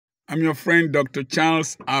I'm your friend, Dr.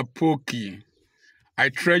 Charles Apoki. I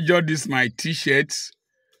treasure this, my t-shirt.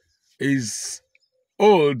 It's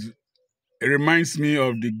old. It reminds me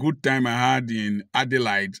of the good time I had in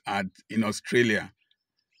Adelaide in Australia.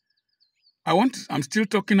 I'm still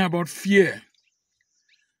talking about fear.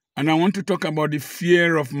 And I want to talk about the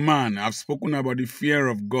fear of man. I've spoken about the fear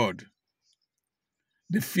of God.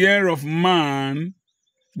 The fear of man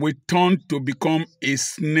will turn to become a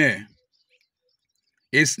snare.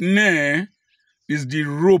 A snare is the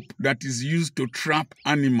rope that is used to trap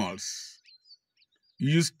animals.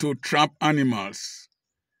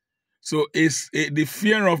 So the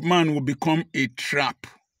fear of man will become a trap.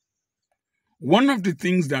 One of the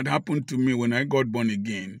things that happened to me when I got born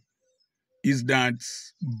again is that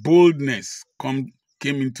boldness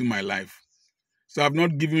came into my life. So I've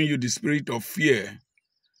not given you the spirit of fear,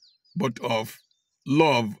 but of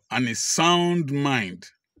love and a sound mind.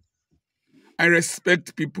 I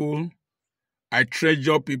respect people. I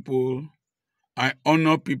treasure people. I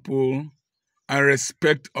honor people. I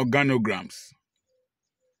respect organograms.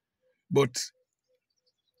 But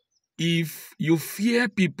if you fear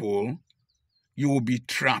people, you will be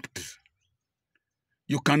trapped.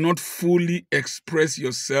 You cannot fully express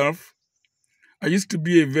yourself. I used to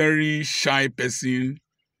be a very shy person,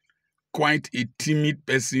 quite a timid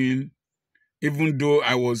person, even though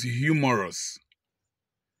I was humorous.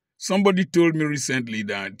 Somebody told me recently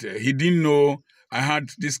that he didn't know I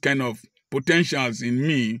had this kind of potentials in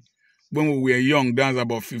me when we were young. That's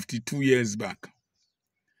about 52 years back.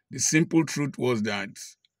 The simple truth was that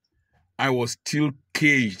I was still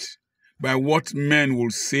caged by what men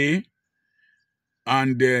will say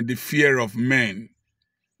and the fear of men,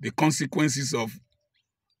 the consequences of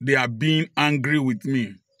their being angry with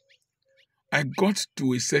me. I got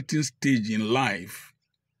to a certain stage in life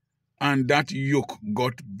and that yoke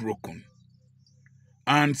got broken.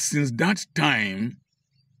 And since that time,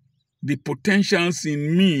 the potentials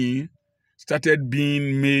in me started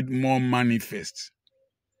being made more manifest.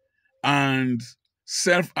 And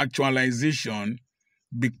self-actualization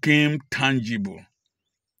became tangible.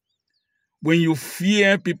 When you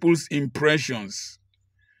fear people's impressions,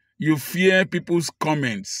 you fear people's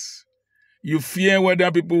comments, you fear whether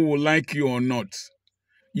people will like you or not,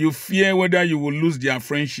 you fear whether you will lose their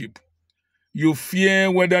friendship, you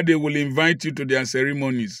fear whether they will invite you to their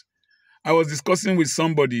ceremonies. I was discussing with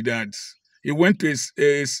somebody that he went to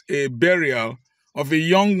a burial of a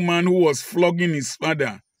young man who was flogging his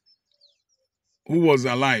father, who was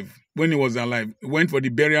alive, when he was alive. He went for the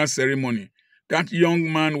burial ceremony. That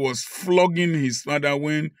young man was flogging his father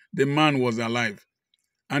when the man was alive.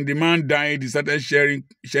 And the man died. He started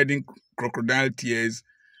shedding crocodile tears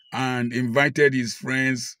and invited his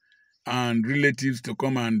friends and relatives to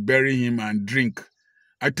come and bury him and drink.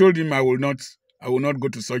 I told him I will not go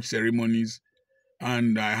to such ceremonies,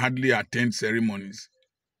 and I hardly attend ceremonies.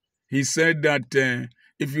 He said that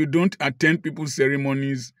if you don't attend people's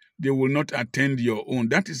ceremonies, they will not attend your own.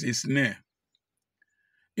 That is a snare.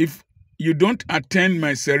 If you don't attend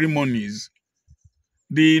my ceremonies,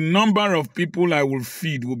 the number of people I will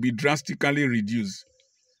feed will be drastically reduced.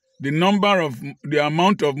 The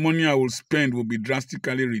amount of money I will spend will be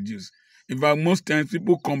drastically reduced. In fact, most times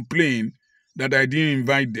people complain that I didn't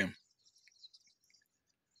invite them.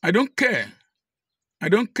 I don't care.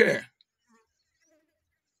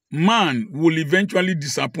 Man will eventually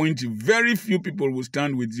disappoint you. Very few people will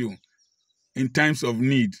stand with you in times of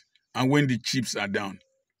need and when the chips are down.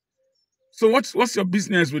 So what's your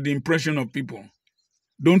business with the impression of people?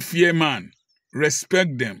 Don't fear man.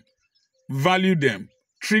 Respect them. Value them.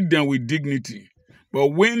 Treat them with dignity. But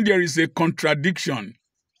when there is a contradiction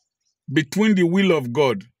between the will of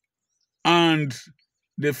God and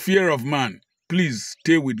the fear of man, please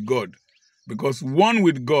stay with God, because one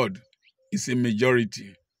with God is a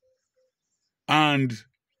majority. And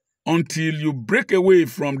until you break away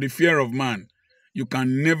from the fear of man, you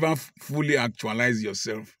can never fully actualize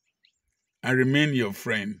yourself. I remain your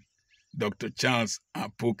friend, Dr. Charles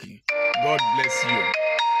Apoki. God bless you.